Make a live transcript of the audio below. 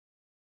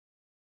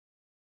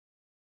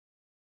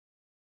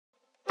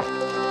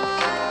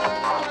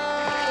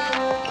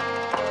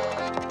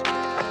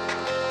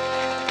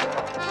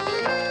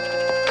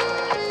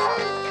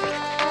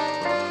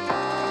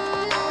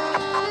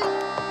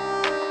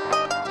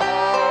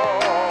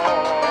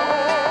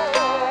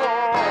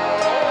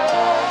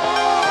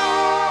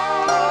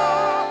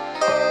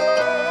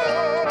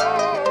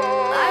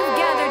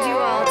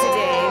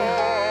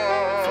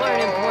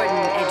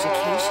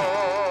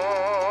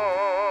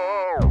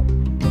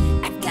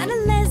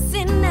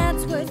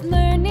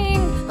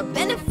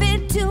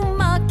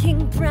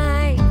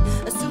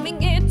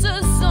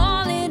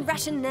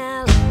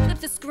rationale. Flip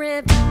the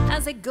script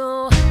as I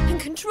go in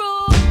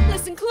control.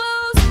 Listen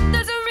close,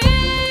 there's a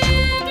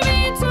rift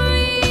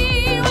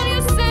between what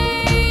you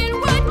say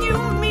and what you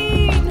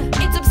mean.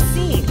 It's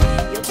obscene,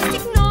 you'll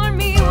just ignore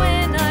me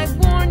when I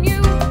warn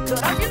you.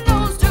 Cut off your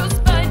nose to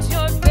spite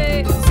your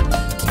face.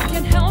 You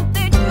can't help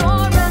that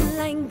you're a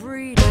lying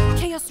breed.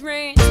 Chaos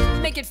reigns,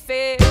 make it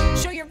fair.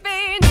 Show your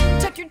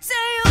veins, tuck your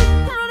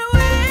tail, run away.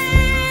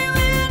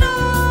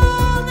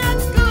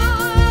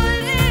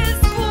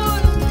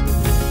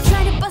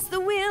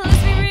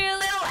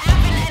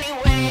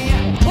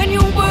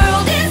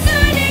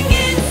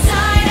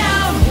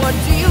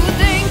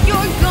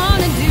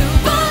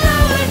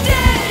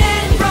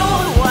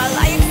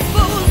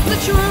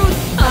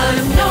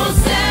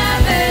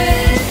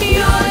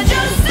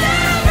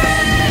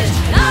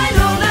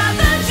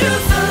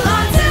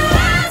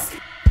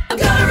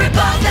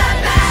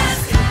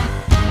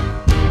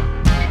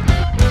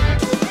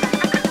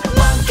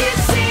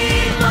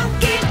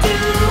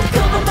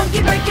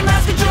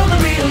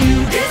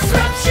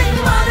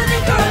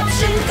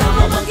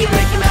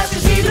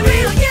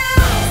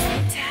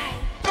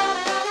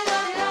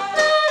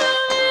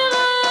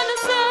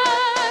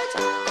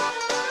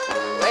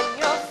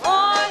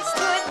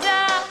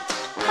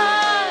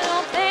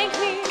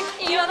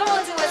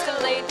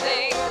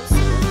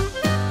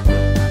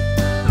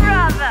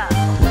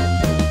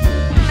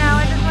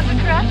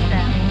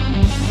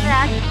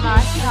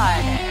 Much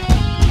harder.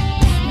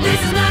 This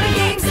is not a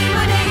game, say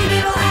my name,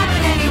 it'll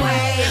happen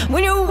anyway.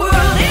 When you're